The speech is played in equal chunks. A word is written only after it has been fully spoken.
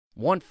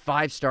Want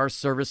 5-star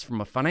service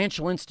from a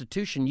financial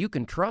institution you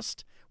can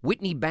trust?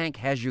 Whitney Bank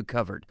has you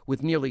covered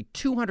with nearly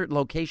 200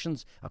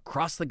 locations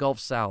across the Gulf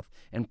South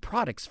and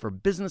products for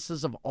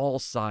businesses of all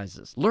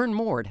sizes. Learn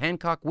more at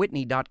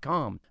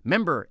HancockWhitney.com.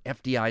 Member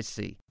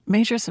FDIC.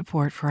 Major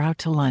support for Out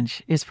to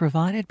Lunch is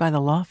provided by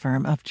the law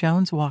firm of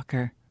Jones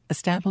Walker,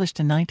 established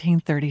in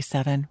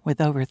 1937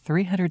 with over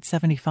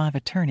 375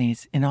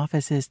 attorneys in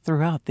offices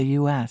throughout the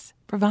U.S.,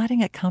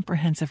 providing a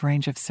comprehensive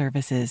range of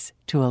services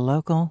to a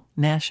local,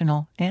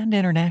 national, and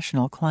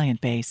international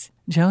client base.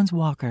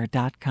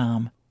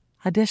 JonesWalker.com.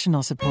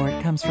 Additional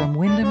support comes from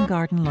Wyndham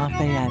Garden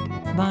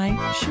Lafayette by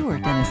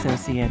Short &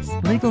 Associates,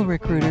 legal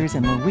recruiters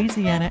in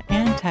Louisiana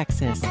and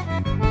Texas.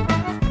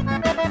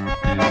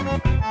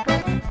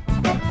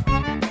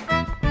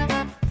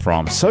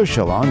 From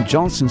Social on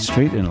Johnson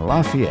Street in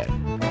Lafayette,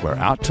 we're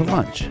out to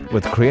lunch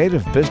with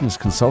creative business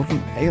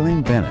consultant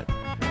Aileen Bennett.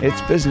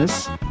 It's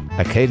business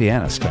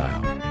Acadiana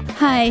style.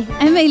 Hi,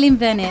 I'm Aileen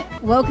Bennett.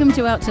 Welcome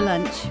to Out to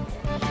Lunch.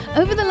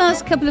 Over the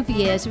last couple of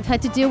years, we've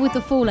had to deal with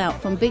the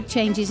fallout from big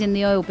changes in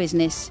the oil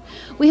business.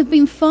 We have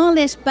been far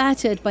less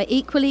battered by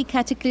equally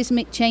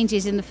cataclysmic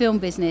changes in the film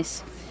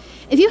business.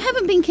 If you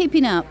haven't been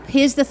keeping up,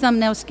 here's the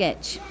thumbnail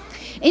sketch.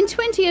 In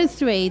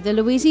 2003, the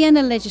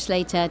Louisiana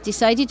legislature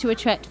decided to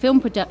attract film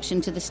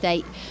production to the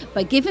state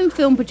by giving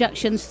film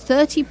productions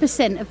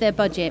 30% of their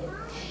budget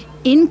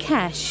in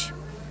cash.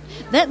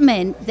 That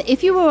meant that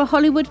if you were a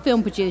Hollywood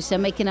film producer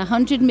making a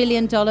 $100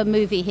 million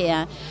movie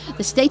here,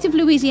 the state of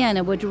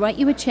Louisiana would write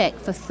you a check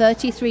for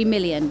 $33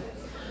 million.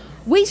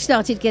 We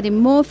started getting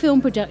more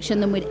film production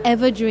than we'd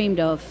ever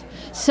dreamed of,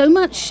 so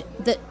much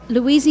that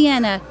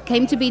Louisiana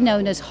came to be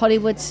known as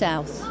Hollywood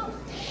South.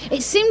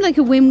 It seemed like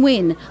a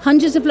win-win.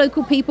 Hundreds of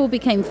local people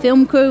became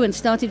film crew and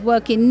started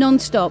working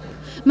non-stop,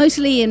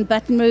 mostly in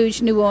Baton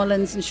Rouge, New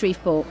Orleans, and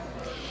Shreveport.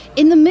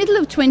 In the middle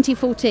of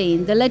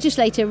 2014, the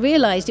legislature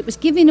realized it was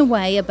giving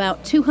away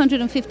about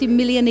 $250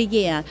 million a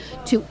year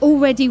to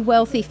already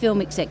wealthy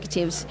film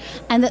executives,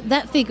 and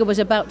that figure was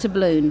about to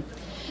balloon.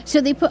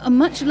 So they put a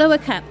much lower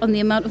cap on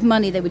the amount of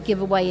money they would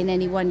give away in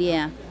any one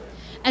year.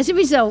 As a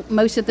result,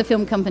 most of the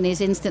film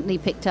companies instantly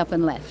picked up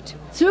and left.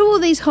 Through all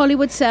these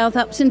Hollywood South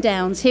ups and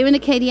downs, here in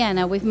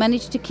Acadiana, we've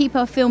managed to keep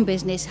our film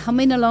business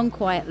humming along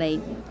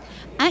quietly.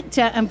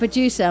 Actor and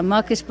producer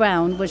Marcus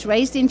Brown was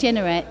raised in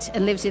Jeanerette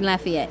and lives in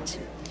Lafayette.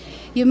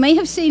 You may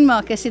have seen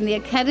Marcus in the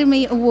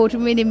Academy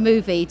Award-winning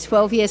movie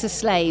 12 Years a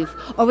Slave,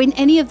 or in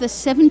any of the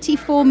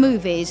 74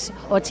 movies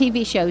or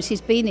TV shows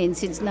he's been in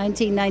since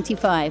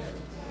 1995.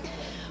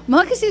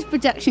 Marcus's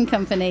production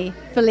company,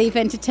 Believe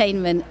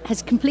Entertainment,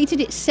 has completed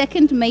its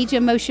second major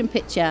motion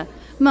picture.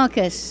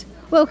 Marcus,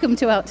 welcome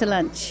to Out to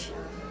Lunch.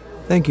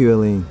 Thank you,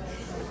 Aileen.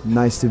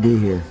 Nice to be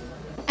here.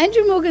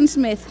 Andrew Morgan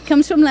Smith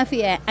comes from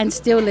Lafayette and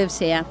still lives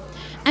here.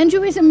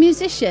 Andrew is a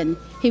musician.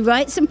 He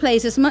writes and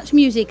plays as much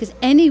music as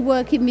any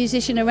working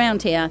musician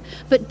around here,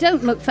 but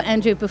don't look for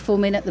Andrew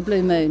performing at the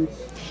Blue Moon.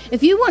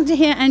 If you want to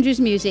hear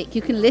Andrew's music,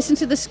 you can listen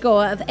to the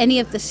score of any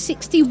of the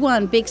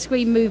 61 big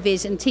screen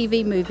movies and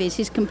TV movies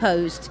he's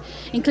composed,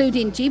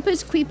 including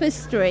Jeepers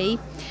Creepers 3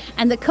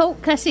 and the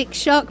cult classic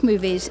shark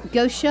movies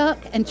Ghost Shark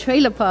and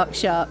Trailer Park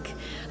Shark.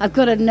 I've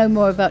got to know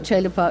more about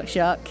Trailer Park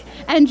Shark.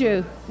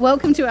 Andrew,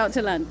 welcome to Out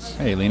to Lunch.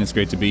 Hey, Aileen, it's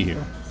great to be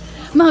here.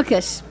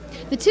 Marcus,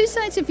 the two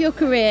sides of your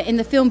career in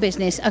the film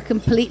business are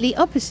completely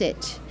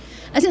opposite.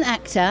 As an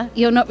actor,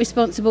 you're not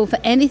responsible for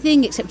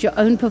anything except your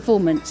own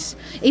performance.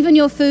 Even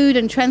your food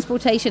and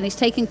transportation is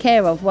taken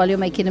care of while you're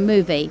making a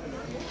movie.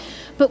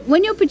 But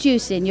when you're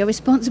producing, you're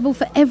responsible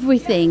for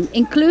everything,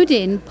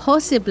 including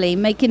possibly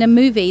making a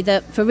movie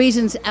that, for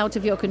reasons out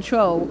of your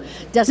control,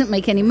 doesn't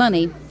make any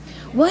money.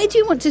 Why do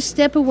you want to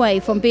step away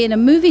from being a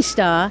movie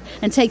star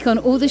and take on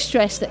all the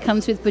stress that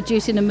comes with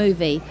producing a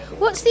movie?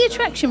 What's the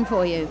attraction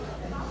for you?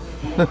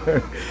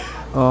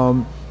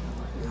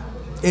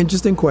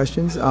 Interesting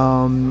questions.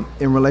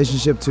 In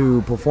relationship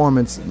to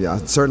performance, I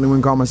certainly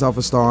wouldn't call myself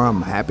a star.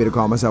 I'm happy to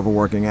call myself a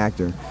working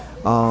actor.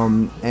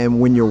 And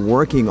when you're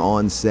working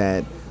on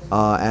set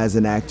as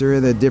an actor,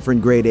 there are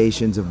different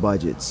gradations of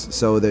budgets.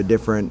 So there are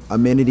different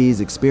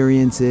amenities,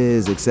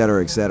 experiences, et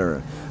cetera, et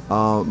cetera.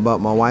 But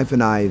my wife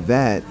and I,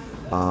 Yvette,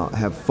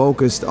 have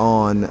focused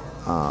on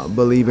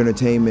Believe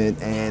Entertainment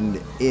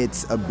and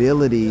its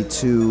ability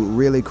to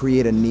really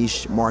create a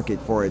niche market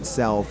for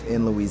itself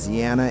in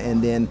Louisiana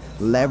and then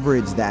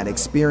leverage that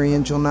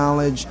experiential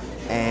knowledge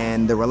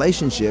and the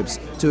relationships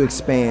to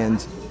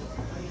expand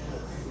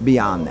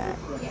beyond that.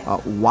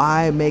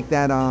 Why make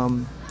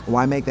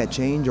that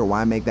change or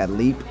why make that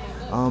leap?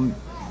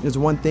 There's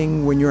one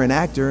thing when you're an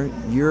actor,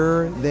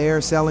 you're there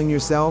selling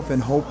yourself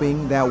and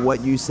hoping that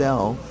what you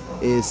sell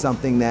is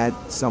something that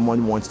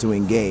someone wants to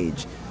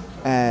engage.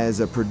 As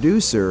a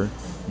producer,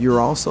 you're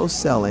also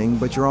selling,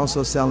 but you're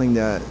also selling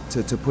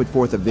to put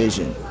forth a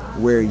vision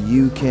where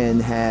you can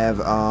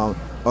have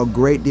a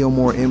great deal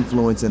more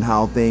influence in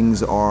how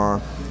things are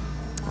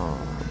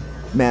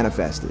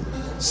manifested.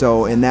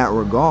 So in that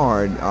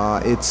regard,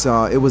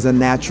 it was a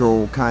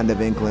natural kind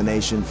of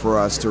inclination for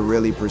us to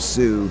really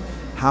pursue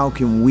how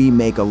can we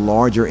make a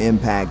larger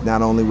impact,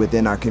 not only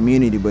within our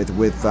community, but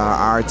with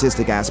our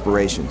artistic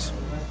aspirations.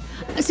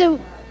 So,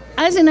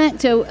 as an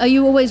actor, are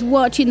you always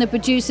watching the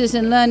producers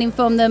and learning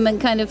from them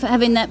and kind of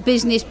having that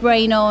business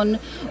brain on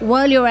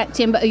while you're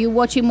acting, but are you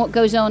watching what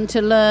goes on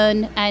to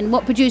learn, and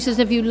what producers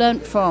have you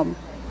learnt from?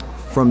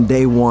 From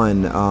day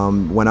one,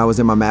 when I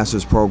was in my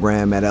master's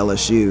program at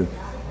LSU,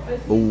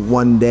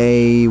 one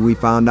day we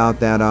found out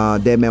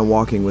that Dead Man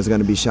Walking was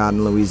going to be shot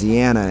in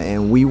Louisiana,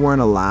 and we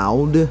weren't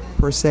allowed,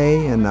 per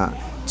se,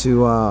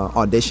 to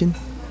audition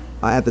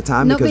at the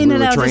time. Not because being we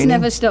were allowed training.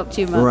 has never stopped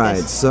you, Marcus.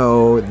 Right,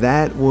 so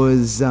that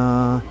was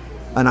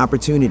an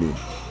opportunity.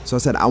 So I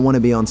said, I want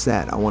to be on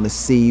set. I want to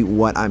see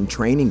what I'm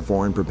training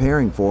for and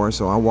preparing for.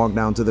 So I walked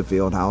down to the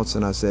field house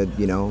and I said,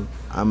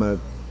 I'm a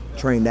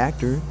trained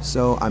actor,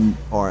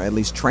 or at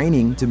least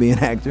training to be an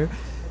actor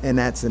in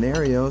that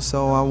scenario.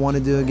 So I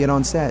wanted to get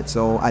on set.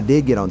 So I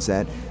did get on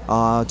set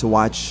to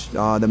watch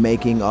the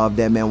making of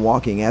Dead Man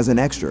Walking as an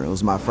extra. It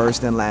was my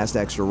first and last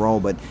extra role,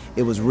 but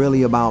it was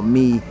really about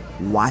me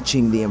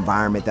watching the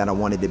environment that I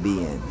wanted to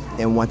be in.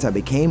 And once I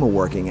became a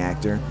working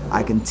actor,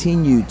 I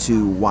continued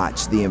to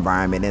watch the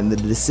environment and the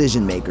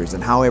decision makers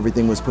and how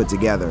everything was put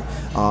together.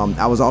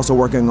 I was also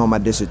working on my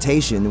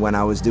dissertation when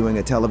I was doing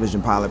a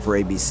television pilot for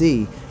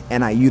ABC,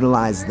 and I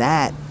utilized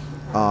that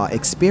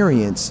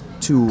experience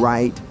to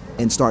write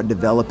and start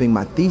developing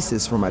my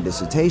thesis for my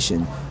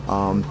dissertation.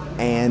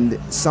 And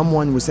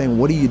someone was saying,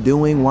 what are you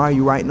doing? Why are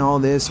you writing all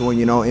this? Or,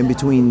 in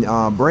between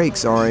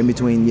breaks or in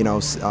between,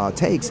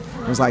 takes.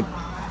 I was like,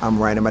 I'm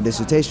writing my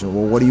dissertation.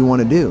 Well, what do you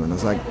want to do? And I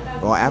was like,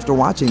 well, after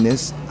watching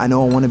this, I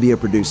know I want to be a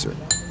producer,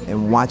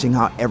 and watching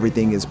how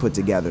everything is put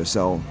together.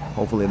 So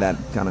hopefully that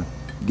kind of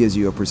gives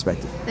you a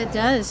perspective. It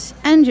does.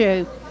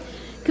 Andrew,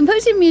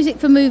 composing music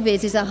for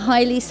movies is a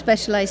highly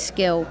specialized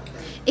skill.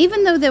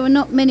 Even though there are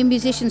not many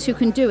musicians who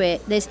can do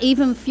it, there's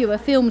even fewer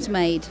films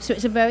made, so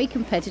it's a very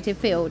competitive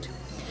field.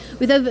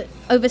 With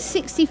over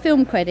 60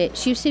 film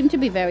credits, you seem to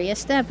be very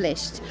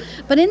established.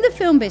 But in the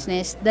film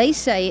business, they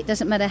say it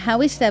doesn't matter how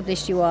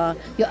established you are,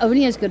 you're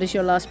only as good as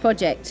your last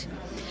project.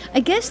 I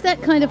guess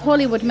that kind of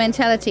Hollywood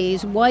mentality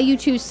is why you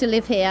choose to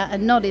live here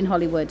and not in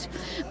Hollywood.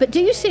 But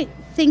do you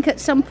think at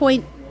some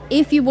point,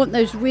 if you want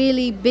those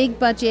really big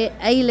budget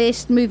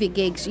A-list movie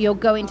gigs, you're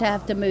going to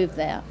have to move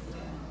there?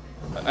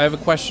 I have a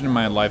question in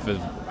my life of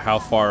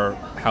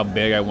how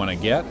big I want to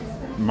get.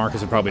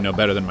 Marcus would probably know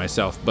better than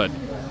myself, but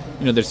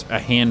there's a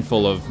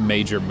handful of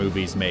major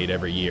movies made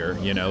every year,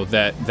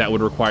 that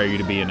would require you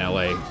to be in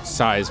LA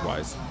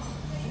size-wise.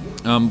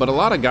 But a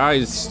lot of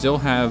guys they'll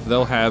have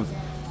their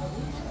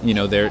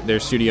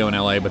studio in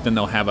LA, but then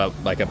they'll have a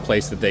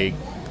place that they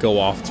go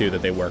off to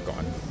that they work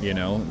on.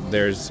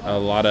 There's a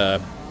lot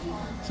of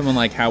someone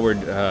like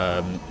Howard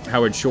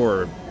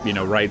Shore,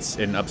 writes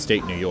in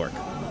upstate New York,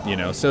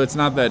 so it's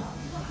not that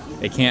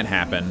it can't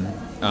happen.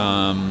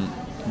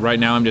 Right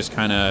now I'm just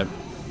kind of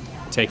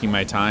taking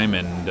my time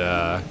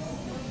and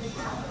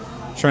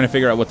trying to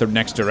figure out what the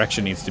next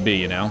direction needs to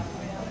be,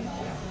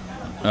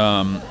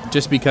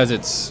 just because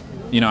it's,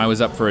 I was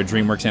up for a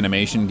DreamWorks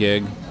animation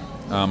gig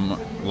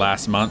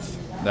last month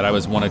that I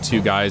was one of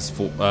two guys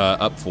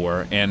up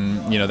for,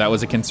 and that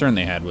was a concern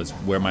they had, was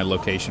where my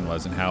location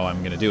was and how I'm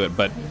going to do it.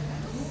 But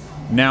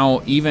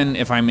now, even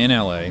if I'm in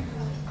LA,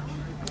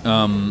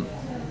 I'm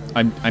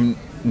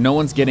no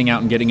one's getting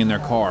out and getting in their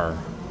car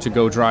to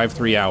go drive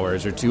 3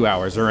 hours or 2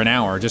 hours or an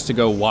hour just to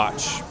go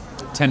watch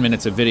 10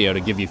 minutes of video to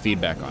give you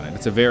feedback on it.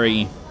 It's a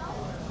very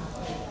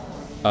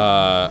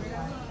I'm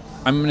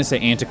going to say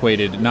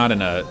antiquated, not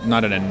in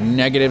a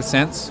negative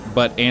sense,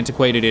 but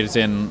antiquated is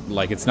in,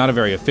 it's not a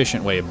very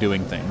efficient way of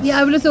doing things. Yeah,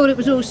 I would have thought it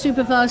was all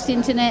super fast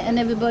internet and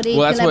everybody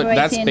collaborating.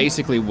 That's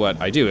basically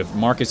what I do. If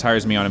Marcus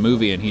hires me on a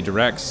movie and he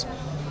directs,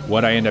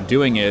 what I end up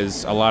doing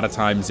is, a lot of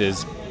times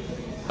is,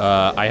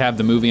 I have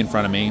the movie in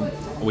front of me.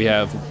 We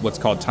have what's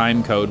called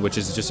time code, which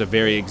is just a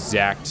very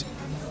exact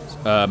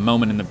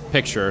moment in the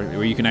picture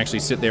where you can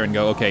actually sit there and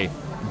go, okay,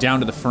 down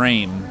to the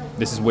frame,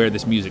 this is where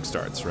this music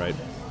starts, right?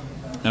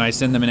 And I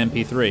send them an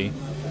MP3.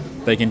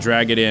 They can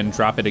drag it in,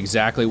 drop it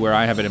exactly where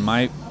I have it in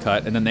my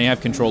cut, and then they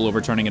have control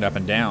over turning it up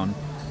and down.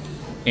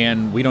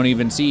 And we don't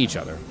even see each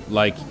other.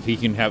 He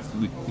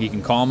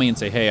can call me and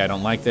say, hey, I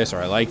don't like this, or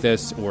I like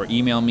this, or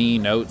email me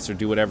notes, or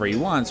do whatever he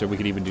wants, or we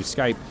could even do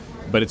Skype.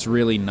 But it's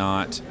really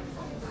not...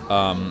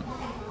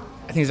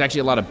 I think there's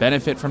actually a lot of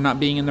benefit from not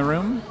being in the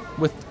room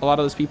with a lot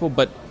of those people,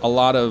 but a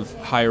lot of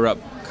higher-up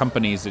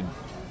companies that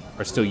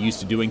are still used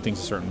to doing things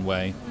a certain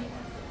way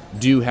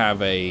do have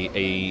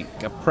a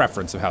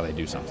preference of how they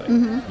do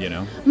something,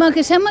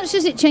 Marcus, how much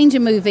does it change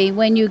a movie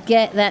when you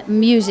get that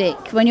music,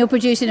 when you're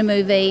producing a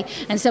movie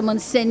and someone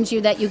sends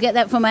you that, you get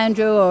that from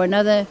Andrew or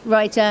another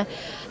writer,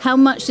 how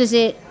much does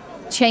it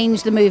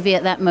change the movie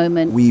at that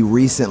moment? We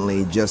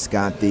recently just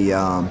got the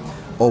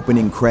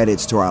opening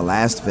credits to our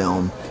last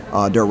film,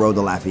 Dirt Road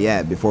to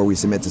Lafayette, before we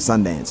submit to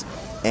Sundance.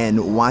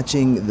 And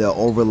watching the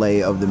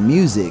overlay of the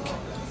music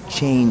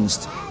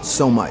changed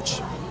so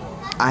much.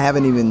 I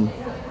haven't even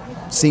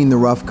seen the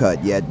rough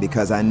cut yet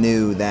because I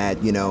knew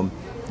that,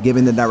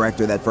 giving the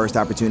director that first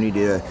opportunity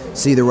to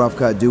see the rough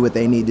cut, do what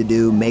they need to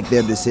do, make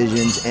their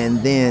decisions, and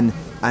then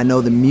I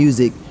know the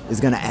music is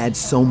going to add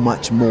so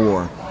much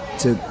more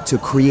to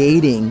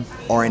creating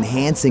or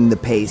enhancing the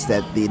pace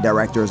that the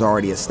director has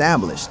already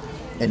established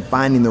and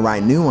finding the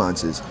right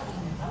nuances.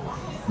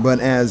 But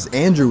as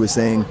Andrew was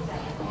saying,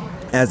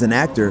 as an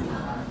actor,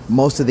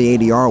 most of the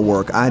ADR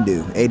work I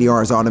do.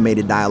 ADR is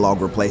automated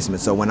dialogue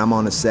replacement. So when I'm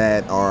on a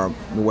set or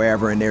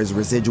wherever and there's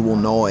residual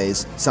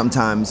noise,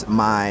 sometimes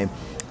my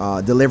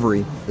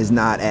delivery is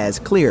not as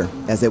clear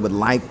as they would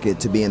like it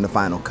to be in the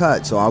final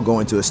cut. So I'll go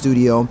into a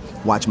studio,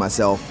 watch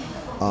myself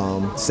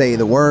say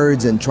the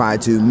words and try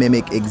to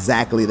mimic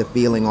exactly the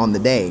feeling on the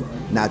day.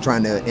 Not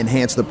trying to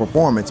enhance the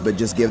performance, but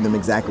just give them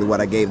exactly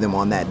what I gave them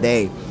on that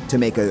day to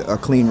make a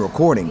clean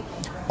recording.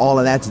 All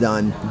of that's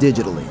done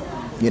digitally.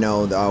 You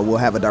know, we'll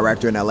have a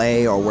director in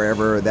LA or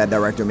wherever that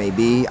director may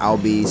be. I'll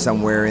be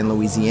somewhere in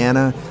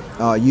Louisiana.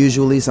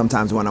 Usually,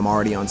 sometimes when I'm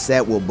already on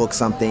set, we'll book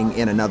something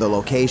in another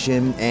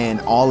location, and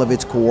all of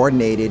it's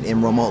coordinated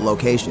in remote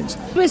locations.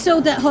 We're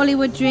sold that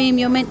Hollywood dream.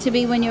 You're meant to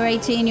be, when you're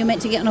 18, you're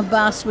meant to get on a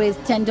bus with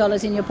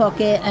 $10 in your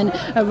pocket and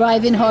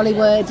arrive in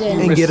Hollywood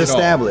and get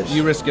established.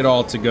 You risk it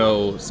all to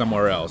go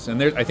somewhere else.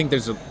 And I think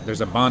there's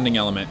a bonding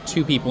element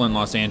to people in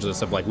Los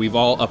Angeles of like, we've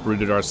all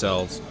uprooted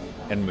ourselves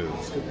and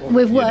moved.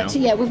 We've worked,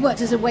 we've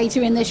worked as a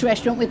waiter in this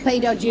restaurant. We've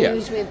paid our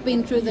dues. Yeah. We've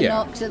been through the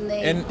knocks and the...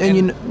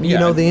 And you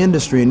know, the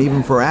industry, and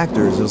even for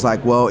actors, it's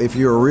like, well, if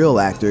you're a real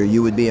actor,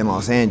 you would be in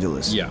Los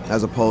Angeles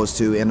as opposed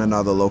to in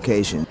another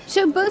location.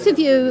 So both of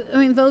you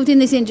are involved in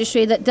this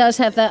industry that does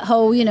have that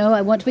whole, you know,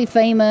 I want to be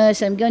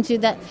famous, I'm going to do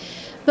that.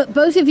 But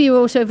both of you are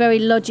also very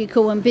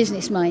logical and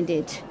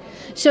business-minded.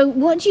 So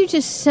what do you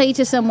just say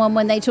to someone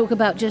when they talk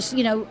about just,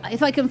 you know,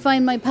 if I can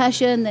find my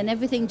passion, then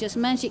everything just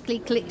magically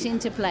clicks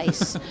into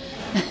place?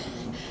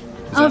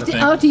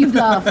 after you've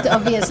laughed,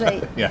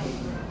 obviously. Yeah.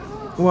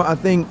 Well, I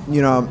think,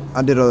 you know,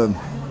 I did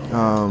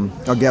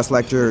a guest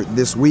lecture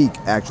this week,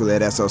 actually,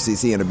 at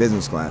SOCC in a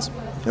business class.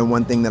 And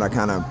one thing that I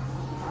kind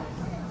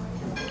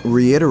of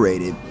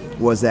reiterated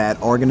was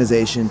that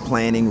organization,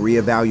 planning,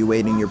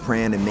 reevaluating your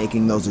plan, and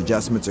making those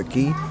adjustments are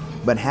key.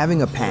 But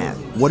having a path,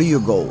 what are your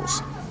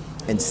goals?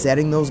 And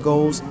setting those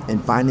goals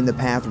and finding the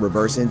path,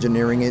 reverse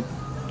engineering it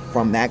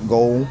from that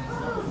goal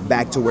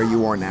back to where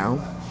you are now,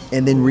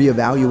 and then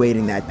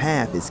reevaluating that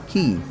path is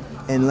key.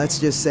 And let's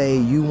just say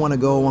you want to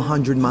go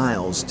 100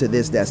 miles to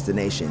this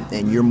destination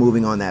and you're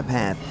moving on that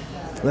path.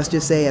 Let's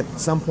just say at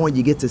some point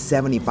you get to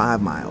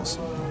 75 miles.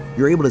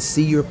 You're able to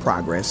see your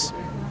progress.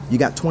 You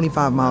got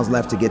 25 miles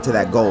left to get to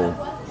that goal.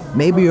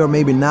 Maybe or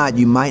maybe not,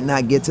 you might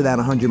not get to that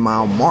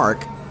 100-mile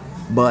mark,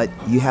 but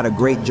you had a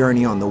great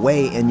journey on the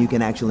way and you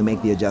can actually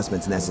make the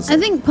adjustments necessary.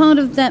 I think part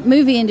of that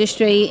movie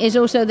industry is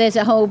also there's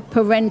a whole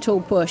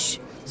parental push.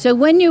 So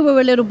when you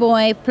were a little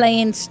boy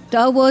playing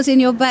Star Wars in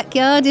your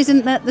backyard,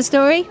 isn't that the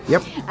story?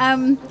 Yep.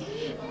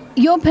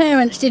 Your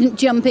parents didn't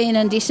jump in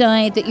and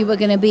decide that you were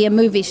going to be a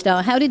movie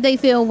star. How did they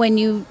feel when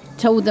you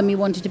told them you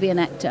wanted to be an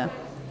actor?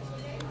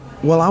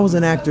 Well, I was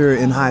an actor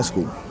in high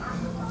school.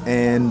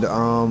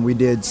 And we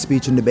did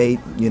speech and debate.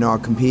 You know, I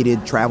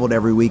competed, traveled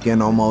every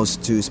weekend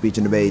almost to speech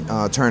and debate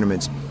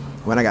tournaments.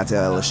 When I got to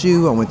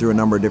LSU, I went through a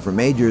number of different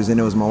majors, and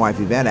it was my wife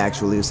Yvette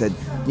actually who said,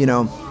 you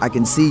know, I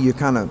can see you're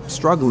kind of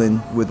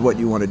struggling with what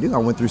you want to do. I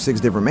went through 6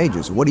 different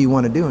majors. What do you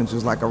want to do? And she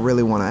was like, I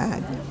really want to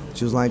act.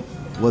 She was like,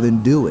 well,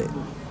 then do it.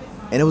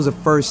 And it was the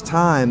first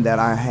time that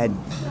I had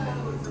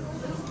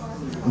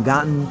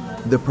gotten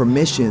the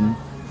permission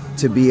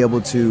to be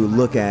able to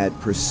look at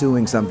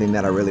pursuing something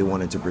that I really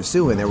wanted to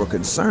pursue. And there were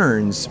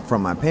concerns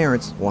from my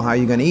parents, well, how are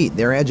you going to eat?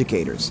 They're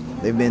educators.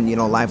 They've been, you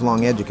know,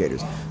 lifelong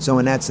educators. So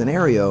in that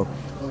scenario,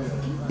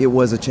 it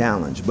was a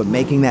challenge, but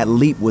making that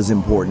leap was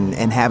important,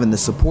 and having the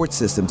support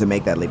system to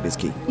make that leap is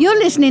key. You're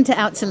listening to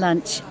Out to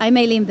Lunch. I'm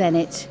Aileen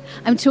Bennett.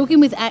 I'm talking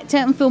with actor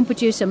and film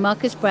producer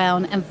Marcus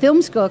Brown and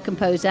film score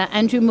composer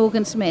Andrew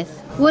Morgan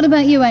Smith. What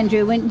about you,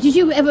 Andrew? Did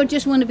you ever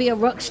just want to be a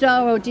rock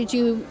star, or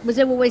was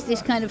there always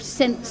this kind of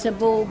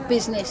sensible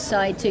business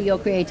side to your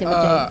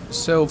creativity?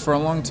 So for a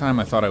long time,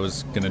 I thought I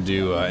was going to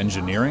do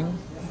engineering.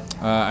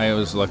 I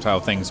always loved how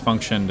things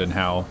functioned and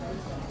how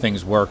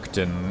things worked,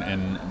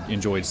 and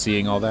enjoyed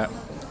seeing all that.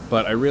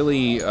 But I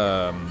really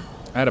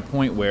at a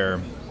point where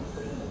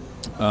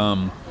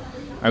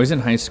I was in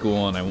high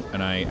school,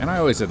 and I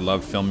always had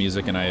loved film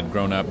music, and I had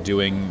grown up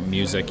doing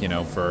music, you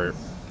know,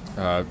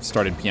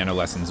 started piano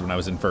lessons when I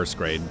was in first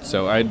grade.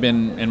 So I had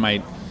been, and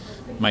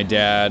my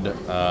dad,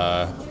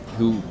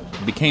 who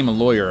became a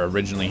lawyer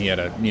originally, he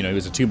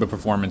was a tuba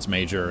performance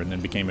major, and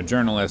then became a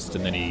journalist,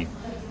 and then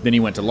he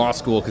went to law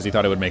school because he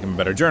thought it would make him a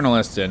better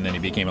journalist, and then he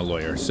became a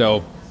lawyer.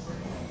 So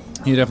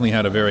he definitely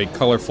had a very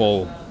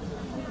colorful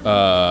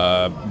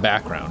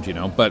background, you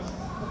know, but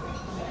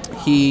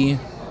he,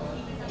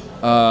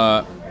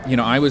 I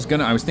was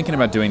thinking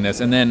about doing this,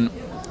 and then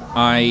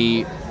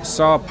I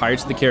saw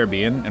Pirates of the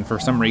Caribbean, and for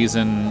some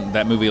reason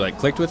that movie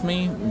clicked with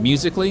me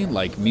musically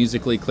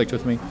clicked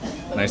with me,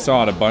 and I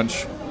saw it a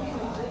bunch,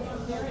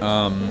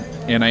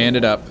 and I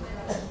ended up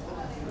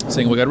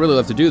saying, "Well, I'd really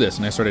love to do this,"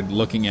 and I started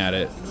looking at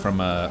it from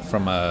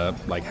a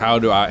like,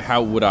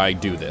 how would I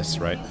do this,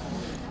 right?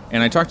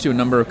 And I talked to a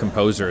number of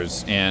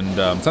composers, and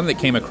something that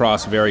came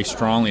across very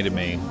strongly to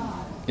me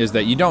is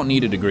that you don't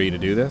need a degree to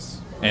do this.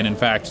 And in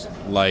fact,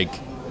 like,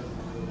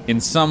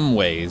 in some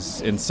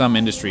ways, in some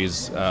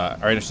industries, or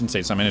I shouldn't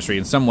say some industry,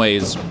 in some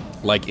ways,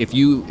 like,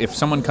 if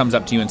someone comes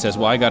up to you and says,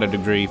 "Well, I got a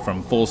degree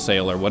from Full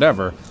Sail or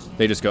whatever,"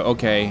 they just go,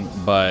 "Okay,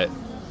 but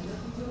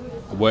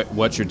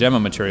what's your demo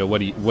material? What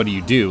do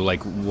you do?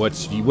 Like, what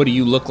do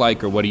you look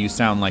like, or what do you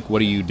sound like?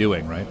 What are you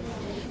doing?" Right?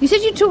 You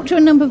said you talked to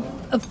a number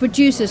of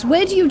producers.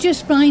 Where do you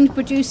just find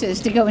producers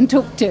to go and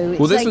talk to?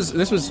 Well,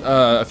 this was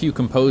a few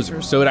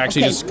composers, so it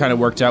actually just kind of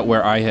worked out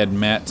where I had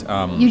met.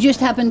 You just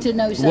happened to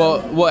know some.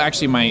 Well,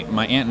 actually,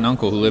 my aunt and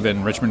uncle who live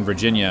in Richmond,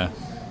 Virginia,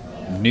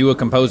 knew a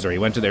composer. He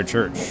went to their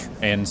church,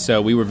 and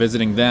so we were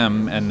visiting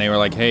them, and they were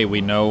like, "Hey,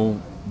 we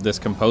know this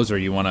composer.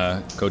 You want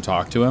to go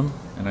talk to him?"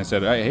 And I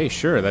said, "Hey,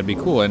 sure, that'd be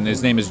cool." And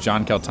his name is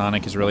John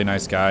Keltonic. He's a really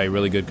nice guy,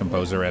 really good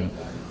composer. And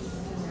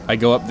I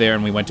go up there,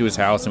 and we went to his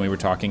house, and we were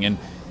talking, and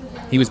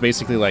he was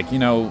basically like, he's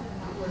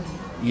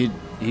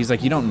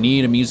like, "You don't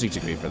need a music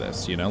degree for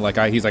this, Like,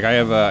 he's like, "I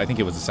have I think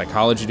it was a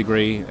psychology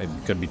degree. I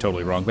could be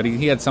totally wrong, but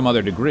he had some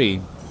other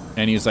degree."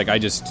 And he was like, I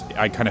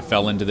kind of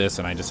fell into this,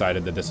 and I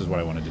decided that this is what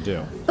I wanted to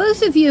do.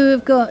 Both of you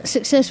have got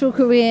successful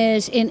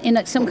careers in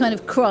like some kind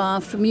of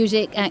craft,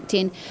 music,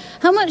 acting.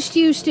 How much do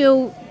you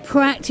still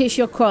practice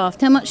your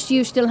craft? How much do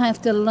you still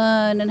have to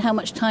learn, and how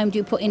much time do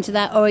you put into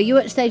that? Or are you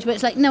at a stage where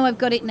it's like, "No, I've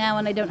got it now,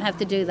 and I don't have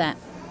to do that"?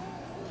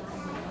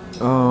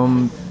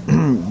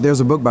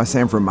 There's a book by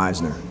Sanford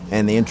Meisner,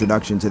 and the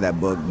introduction to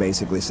that book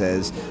basically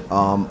says,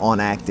 on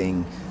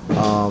acting,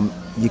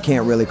 you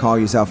can't really call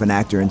yourself an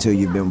actor until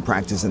you've been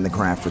practicing the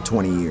craft for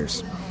 20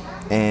 years.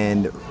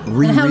 And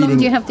rereading... And how long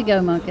do you have to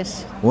go,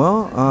 Marcus?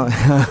 Well,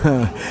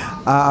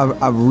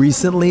 I've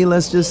recently,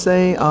 let's just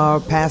say,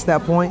 passed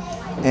that point,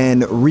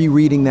 and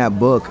rereading that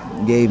book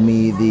gave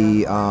me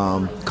the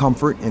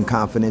comfort and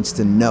confidence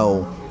to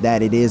know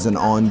that it is an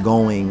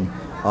ongoing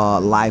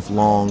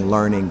lifelong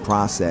learning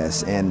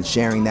process, and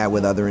sharing that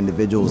with other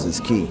individuals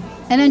is key.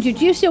 And Andrew,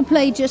 do you still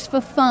play just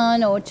for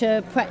fun, or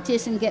to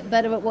practice and get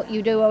better at what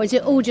you do, or is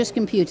it all just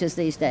computers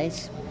these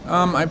days?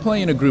 I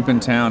play in a group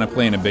in town. I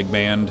play in a big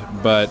band,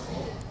 but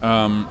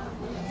I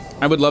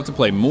would love to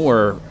play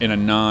more in a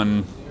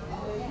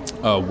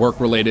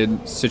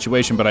non-work-related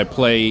situation. But I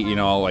play,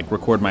 I'll like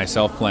record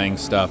myself playing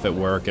stuff at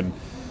work, and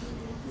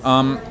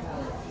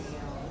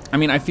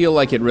I feel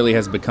like it really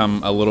has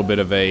become a little bit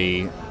of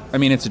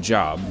it's a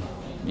job,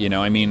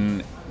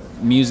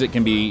 music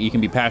you can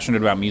be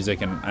passionate about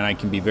music, and I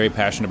can be very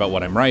passionate about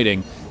what I'm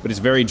writing, but it's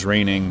very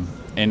draining,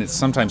 and it's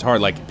sometimes hard.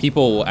 Like,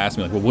 people will ask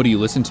me, like, "Well, what do you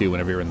listen to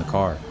whenever you're in the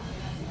car?"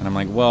 And I'm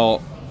like,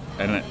 well,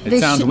 and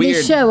it sounds weird.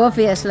 This show,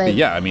 obviously.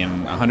 Yeah,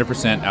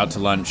 100% Out to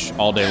Lunch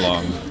all day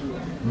long.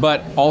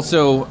 But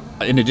also,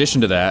 in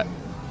addition to that,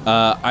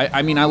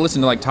 I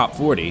listen to, like, Top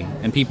 40,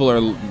 and people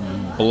are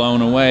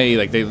blown away.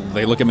 Like,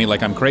 they look at me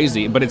like I'm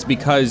crazy, but it's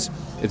because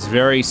it's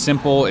very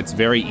simple, it's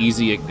very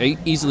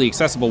easily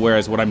accessible,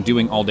 whereas what I'm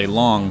doing all day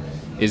long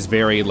is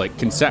very, like,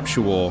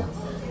 conceptual,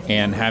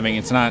 and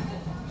it's not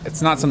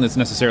something that's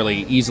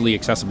necessarily easily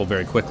accessible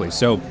very quickly.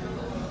 So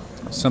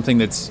something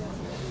that's,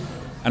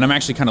 and I'm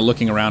actually kind of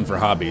looking around for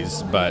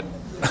hobbies, but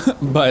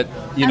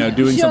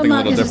doing something a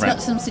little different. Marcus has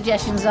got some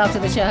suggestions after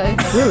the show.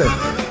 Really?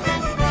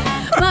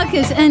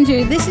 Marcus,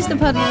 Andrew, this is the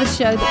part of the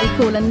show that we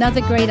call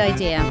Another Great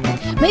Idea.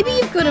 Maybe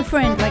you've got a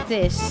friend like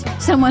this,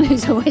 someone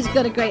who's always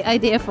got a great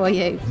idea for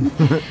you.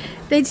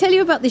 They tell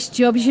you about this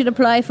job you should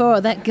apply for,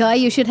 or that guy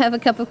you should have a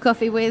cup of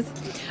coffee with,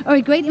 or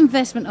a great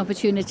investment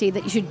opportunity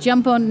that you should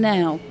jump on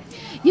now.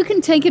 You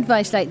can take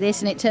advice like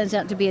this and it turns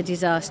out to be a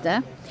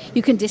disaster.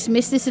 You can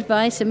dismiss this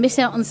advice and miss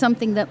out on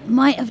something that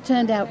might have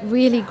turned out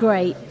really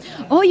great.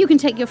 Or you can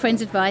take your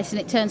friend's advice and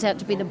it turns out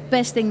to be the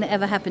best thing that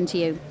ever happened to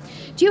you.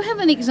 Do you have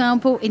an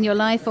example in your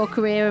life or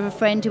career of a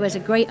friend who has a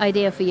great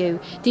idea for you?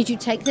 Did you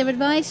take their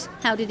advice?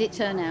 How did it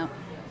turn out?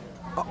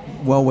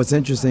 Well, what's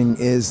interesting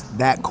is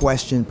that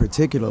question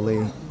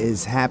particularly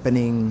is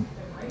coming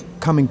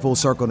full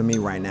circle to me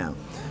right now.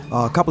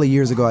 A couple of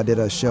years ago, I did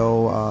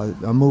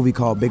a movie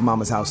called Big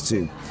Mama's House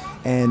 2.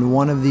 And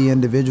one of the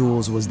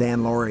individuals was Dan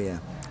Lauria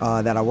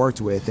that I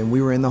worked with. And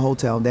we were in the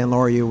hotel. Dan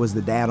Lauria was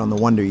the dad on the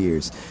Wonder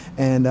Years.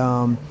 And,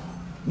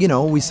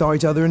 we saw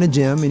each other in the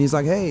gym. And he's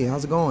like, "Hey,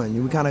 how's it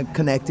going?" We kind of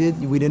connected.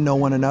 We didn't know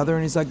one another.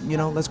 And he's like,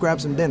 "Let's grab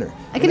some dinner."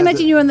 I can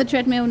imagine you were on the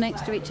treadmill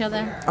next to each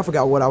other. I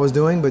forgot what I was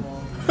doing, but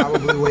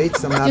probably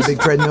weights. I'm not a big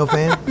treadmill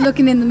fan.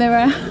 Looking in the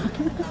mirror.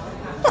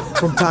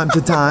 From time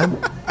to time.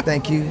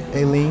 Thank you,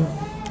 Aileen.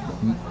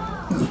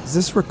 Is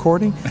this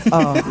recording?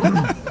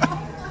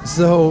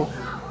 So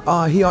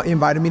he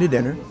invited me to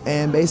dinner,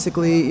 and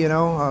basically,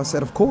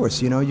 said, of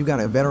course, you got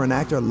a veteran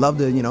actor. I'd love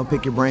to,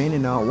 pick your brain.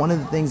 And one of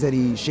the things that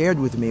he shared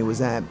with me was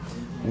that,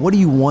 what do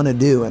you want to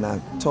do? And I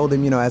told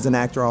him, as an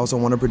actor, I also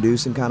want to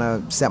produce and kind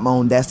of set my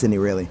own destiny,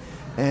 really.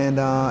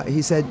 And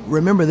he said,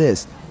 remember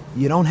this,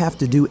 you don't have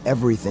to do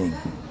everything.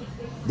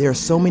 There are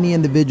so many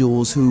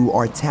individuals who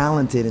are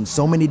talented in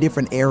so many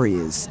different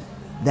areas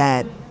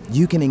that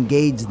you can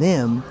engage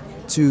them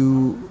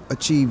to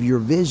achieve your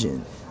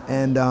vision.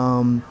 And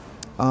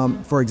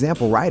for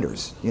example,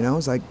 writers,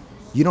 it's like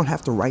you don't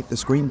have to write the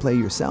screenplay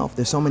yourself.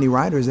 There's so many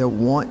writers that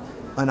want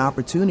an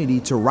opportunity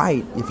to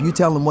write. If you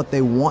tell them what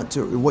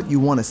you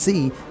want to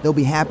see, they'll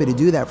be happy to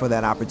do that for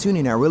that opportunity.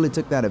 And I really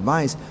took that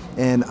advice,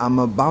 and I'm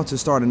about to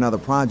start another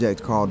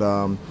project called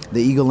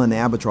The Eagle and the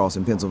Albatross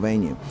in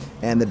Pennsylvania.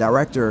 And the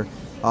director,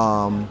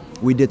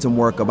 we did some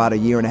work about a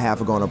year and a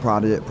half ago on a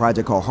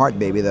project called Heart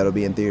Baby that'll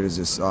be in theaters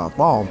this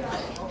fall.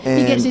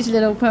 And he gets his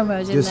little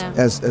promos in just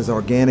there. as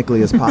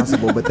organically as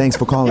possible, but thanks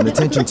for calling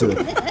attention to it.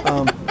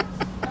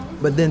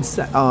 But then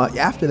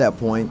after that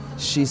point,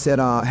 she said,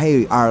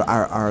 hey,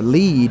 our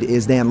lead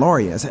is Dan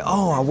Lauria. I said,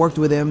 oh, I worked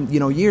with him,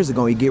 years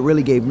ago. He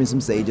really gave me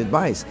some sage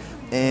advice.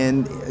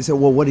 And I said,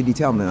 well, what did he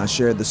tell me? And I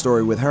shared the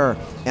story with her.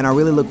 And I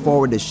really look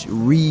forward to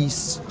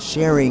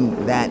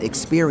sharing that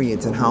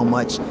experience and how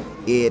much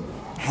it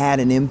had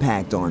an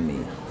impact on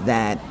me.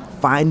 That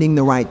finding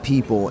the right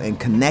people and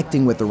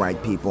connecting with the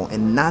right people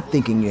and not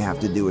thinking you have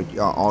to do it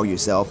all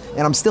yourself.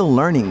 And I'm still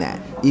learning that.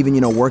 Even,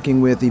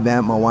 working with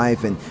Yvette, my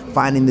wife, and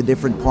finding the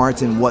different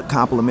parts and what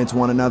complements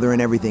one another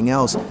and everything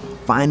else.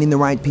 Finding the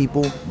right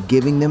people,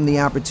 giving them the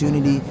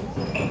opportunity,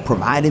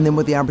 providing them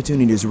with the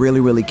opportunity is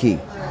really, really key.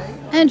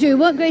 Andrew,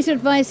 what great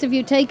advice have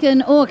you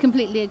taken or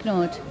completely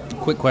ignored?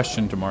 Quick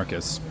question to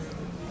Marcus.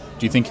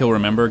 Do you think he'll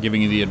remember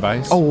giving you the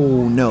advice?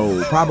 Oh,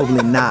 no,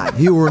 probably not.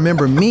 He'll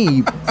remember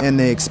me and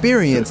the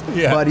experience,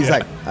 but he's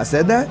like, I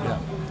said that? Yeah.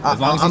 As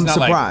long as he's I'm not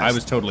surprised. like, I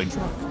was totally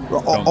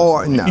drunk.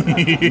 Or no,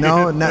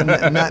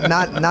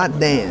 not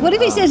Dan. What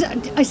if he says,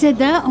 I said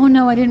that? Oh,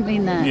 no, I didn't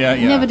mean that. Yeah.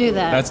 Never do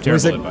that. That's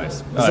terrible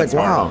advice. It's like,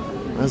 wow.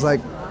 I was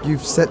like,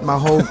 you've set my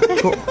whole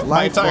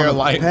life entire on a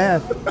life.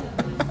 path.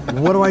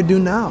 What do I do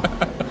now?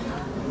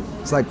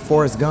 It's like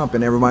Forrest Gump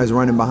and everybody's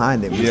running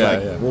behind him. He's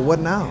well, what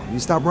now? You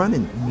stop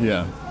running.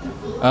 Yeah.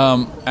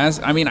 I'm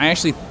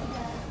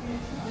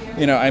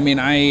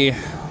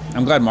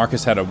glad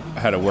Marcus had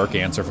a work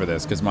answer for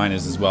this, because mine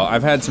is as well.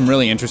 I've had some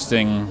really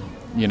interesting,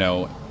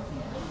 really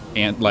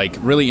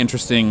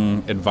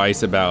interesting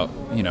advice about,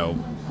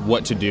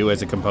 what to do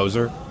as a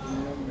composer.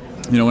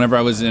 Whenever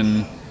I was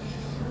in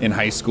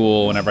high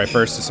school, whenever I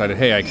first decided,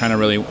 hey, I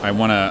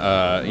want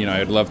to,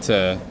 I'd love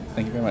to,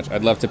 thank you very much,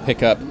 I'd love to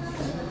pick up,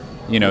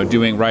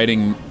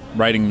 writing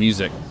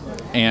music.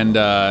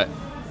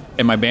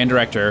 And my band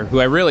director, who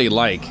I really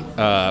like,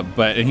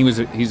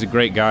 he's a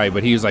great guy,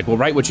 but he was like, well,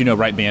 write what you know,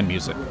 write band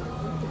music.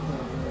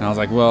 And I was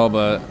like, well,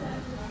 but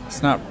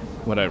it's not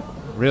what I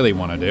really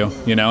want to do,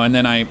 And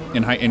then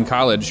in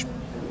college,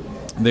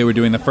 they were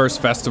doing the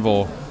first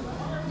festival.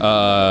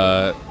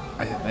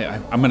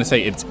 I'm going to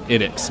say it's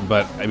IDX,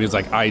 but it was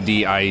like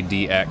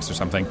IDX or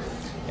something.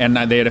 And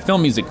they had a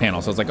film music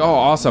panel, so I was like, oh,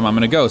 awesome, I'm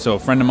going to go. So a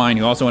friend of mine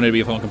who also wanted to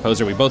be a film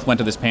composer, we both went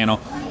to this panel,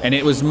 and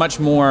it was much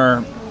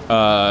more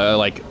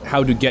like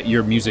how to get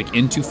your music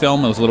into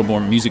film. It was a little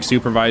more music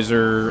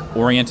supervisor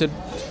oriented.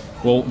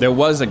 Well, there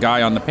was a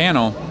guy on the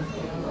panel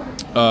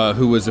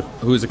who was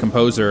a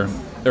composer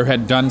or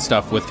had done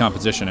stuff with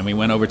composition, and we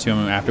went over to him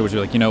afterwards.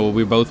 We were like,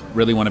 we both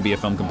really want to be a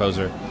film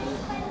composer.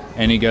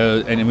 And he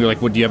goes, and we were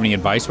like, well, do you have any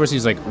advice for us?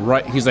 He's like,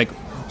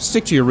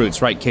 stick to your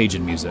roots, write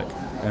Cajun music.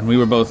 And we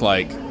were both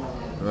like,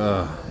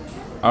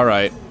 all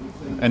right.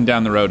 And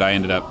down the road, I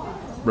ended up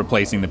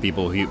replacing him as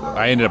people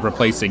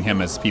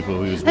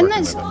who he was working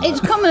with. And it's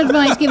common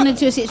advice given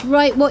to us. It's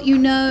write what you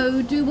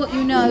know, do what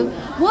you know.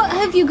 What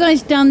have you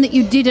guys done that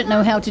you didn't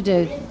know how to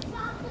do?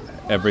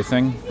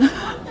 Everything.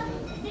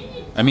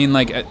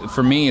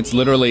 For me, it's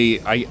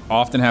literally, I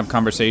often have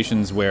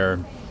conversations where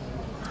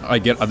I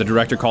get, the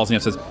director calls me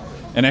and says,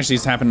 and actually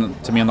it's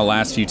happened to me on the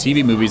last few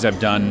TV movies I've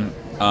done.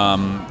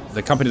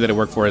 The company that I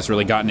work for has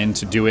really gotten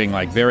into doing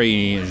like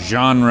very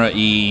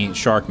genre-y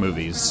shark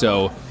movies.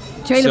 So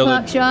Trailer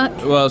Park Shark?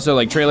 Well, so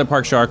like Trailer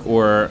Park Shark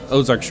or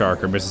Ozark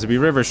Shark or Mississippi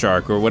River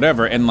Shark or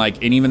whatever. And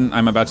even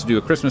I'm about to do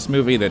a Christmas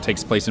movie that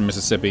takes place in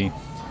Mississippi.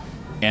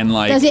 And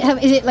like, is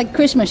it like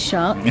Christmas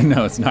Shark?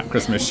 No, it's not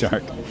Christmas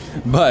Shark.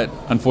 But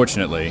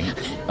unfortunately,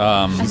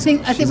 I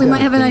think we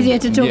might have an idea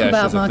to talk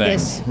about,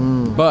 Marcus.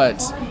 But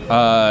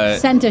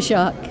Santa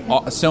Shark.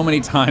 So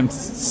many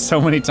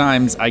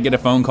times I get a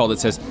phone call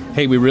that says,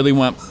 "Hey, we really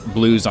want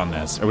blues on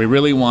this, or we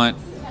really want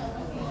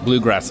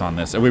bluegrass on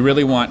this, or we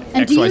really want XYZ."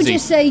 And do you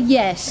just say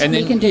yes? And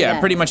then we can do that?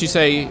 pretty much you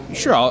say,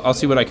 "Sure, I'll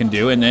see what I can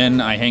do," and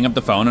then I hang up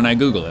the phone and I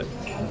Google it.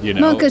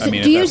 Marcus,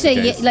 do you say,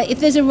 if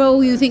there's a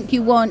role you think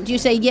you want, do you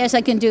say, yes, I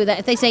can do that?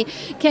 If they say,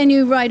 can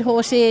you ride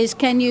horses?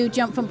 Can you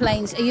jump from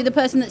planes? Are you the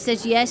person that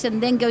says yes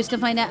and then goes to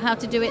find out how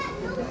to do it?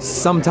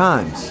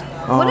 Sometimes.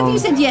 What have you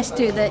said yes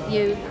to that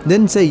you...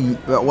 Didn't say,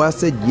 well, I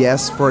said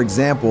yes, for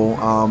example,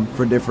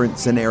 for different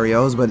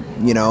scenarios, but,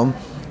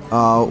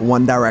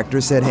 one director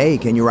said, hey,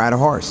 can you ride a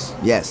horse?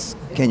 Yes.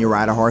 Can you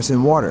ride a horse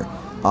in water?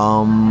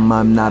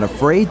 I'm not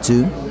afraid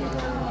to.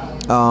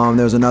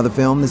 There was another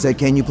film that said,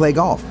 can you play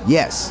golf?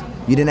 Yes.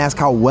 You didn't ask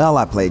how well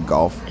I played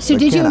golf. So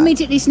did you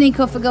immediately sneak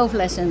off for golf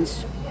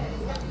lessons?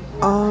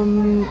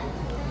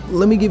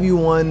 let me give you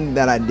one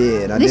that I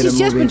did. This is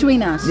just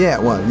between us. Yeah,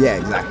 well, yeah,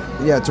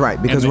 exactly. Yeah, that's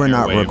right, because we're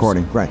not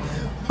recording. Right.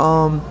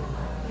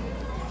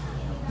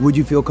 Would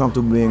you feel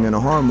comfortable being in a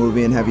horror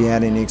movie, and have you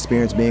had any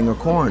experience being a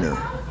coroner?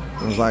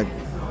 I was like,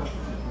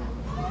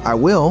 I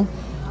will.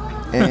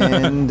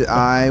 And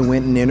I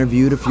went and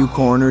interviewed a few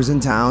coroners in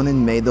town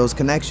and made those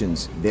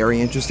connections. Very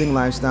interesting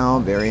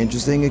lifestyle, very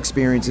interesting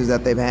experiences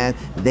that they've had.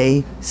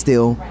 They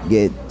still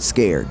get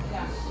scared,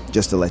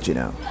 just to let you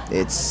know.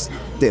 It's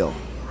still.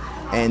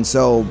 And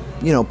so,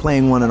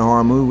 playing one in a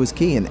horror movie was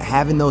key. And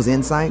having those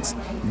insights,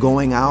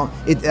 going out,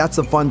 that's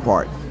the fun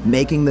part.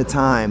 Making the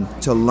time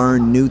to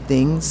learn new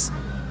things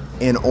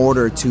in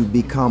order to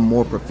become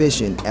more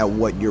proficient at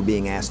what you're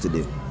being asked to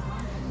do.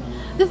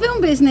 The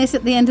film business,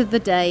 at the end of the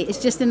day, is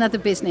just another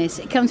business.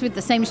 It comes with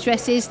the same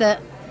stresses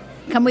that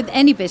come with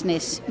any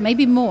business,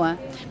 maybe more.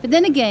 But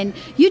then again,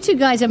 you two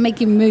guys are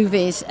making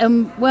movies,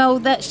 and well,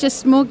 that's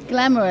just more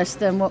glamorous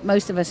than what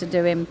most of us are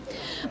doing.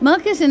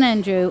 Marcus and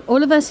Andrew,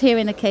 all of us here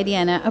in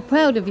Acadiana, are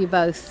proud of you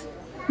both.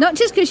 Not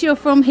just because you're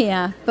from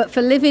here, but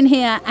for living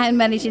here and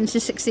managing to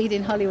succeed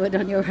in Hollywood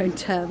on your own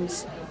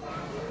terms.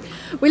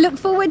 We look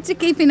forward to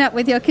keeping up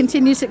with your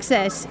continued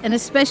success, and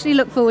especially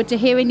look forward to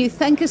hearing you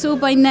thank us all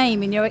by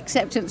name in your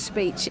acceptance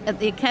speech at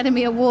the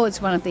Academy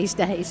Awards one of these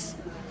days.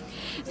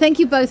 Thank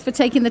you both for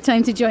taking the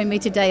time to join me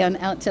today on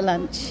Out to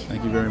Lunch.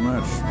 Thank you very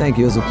much. Thank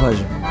you. It was a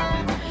pleasure.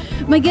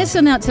 My guests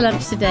on Out to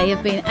Lunch today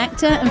have been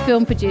actor and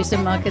film producer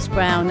Marcus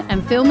Brown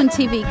and film and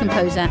TV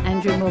composer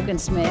Andrew Morgan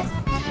Smith.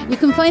 You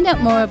can find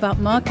out more about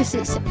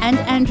Marcus's and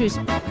Andrew's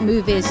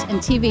movies and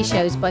TV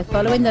shows by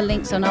following the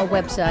links on our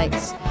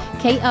websites,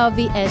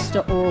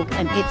 krvs.org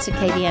and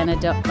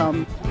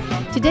itsacadiana.com.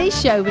 Today's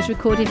show was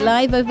recorded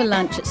live over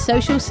lunch at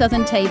Social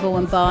Southern Table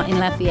and Bar in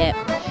Lafayette.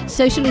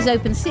 Social is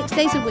open 6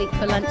 days a week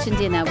for lunch and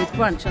dinner with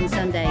brunch on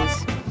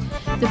Sundays.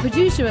 The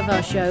producer of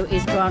our show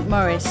is Grant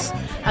Morris.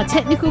 Our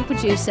technical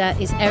producer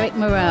is Eric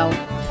Morrell.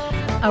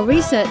 Our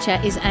researcher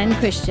is Anne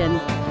Christian.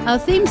 Our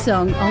theme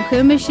song,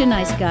 Encore Monsieur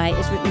Nice Guy,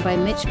 is written by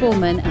Mitch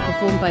Foreman and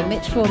performed by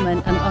Mitch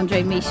Foreman and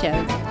Andre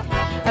Michaud.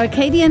 Our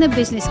Acadiana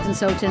business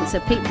consultants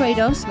are Pete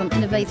Prados from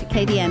Innovate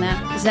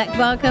Acadiana, Zach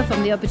Barker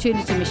from The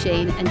Opportunity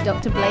Machine, and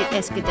Dr. Blake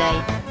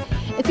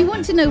Escaday. If you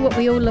want to know what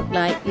we all look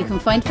like, you can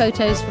find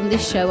photos from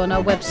this show on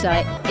our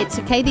website,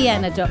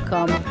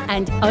 itsacadiana.com,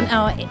 and on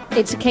our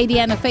It's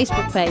Acadiana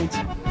Facebook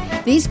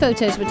page. These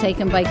photos were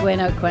taken by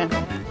Gwen Okra.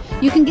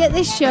 You can get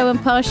this show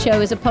and past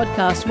show as a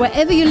podcast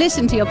wherever you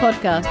listen to your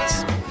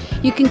podcasts.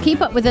 You can keep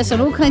up with us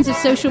on all kinds of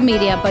social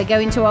media by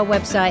going to our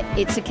website,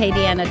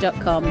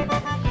 itsacadiana.com.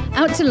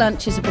 Out to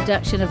Lunch is a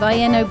production of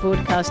INO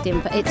Broadcasting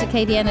for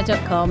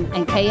itsacadiana.com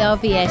and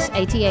KRVS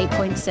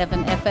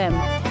 88.7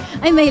 FM.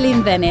 I'm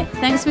Aileen Bennett.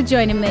 Thanks for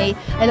joining me.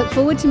 I look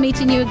forward to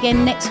meeting you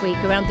again next week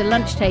around the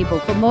lunch table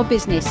for more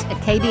business,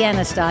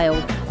 Acadiana style,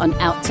 on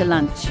Out to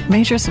Lunch.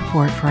 Major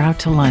support for Out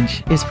to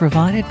Lunch is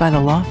provided by the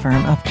law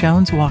firm of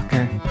Jones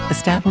Walker,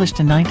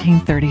 established in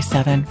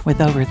 1937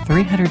 with over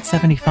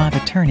 375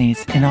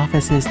 attorneys in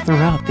offices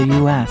throughout the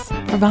U.S.,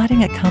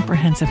 providing a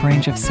comprehensive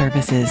range of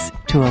services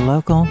to a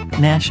local,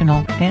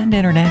 national, and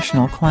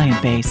international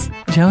client base.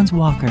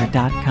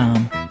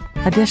 JonesWalker.com.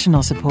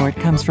 Additional support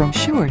comes from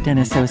Short &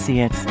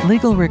 Associates,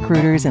 legal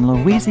recruiters in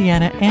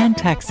Louisiana and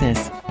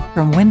Texas,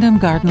 from Wyndham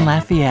Garden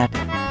Lafayette,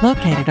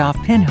 located off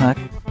Pinhook,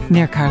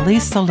 near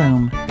Carlis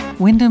Saloom.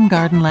 Wyndham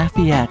Garden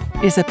Lafayette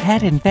is a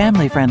pet and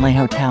family-friendly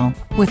hotel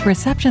with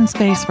reception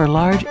space for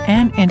large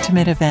and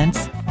intimate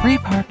events, free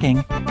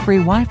parking, free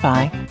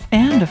Wi-Fi,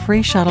 and a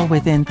free shuttle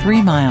within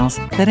 3 miles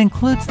that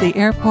includes the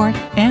airport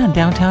and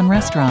downtown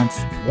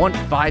restaurants. Want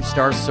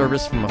 5-star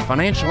service from a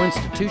financial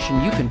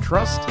institution you can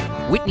trust?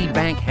 Whitney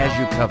Bank has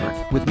you covered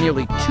with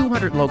nearly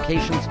 200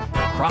 locations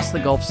across the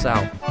Gulf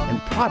South and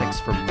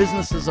products for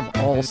businesses of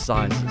all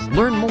sizes.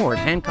 Learn more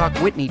at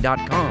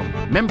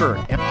HancockWhitney.com. Member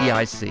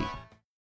FDIC.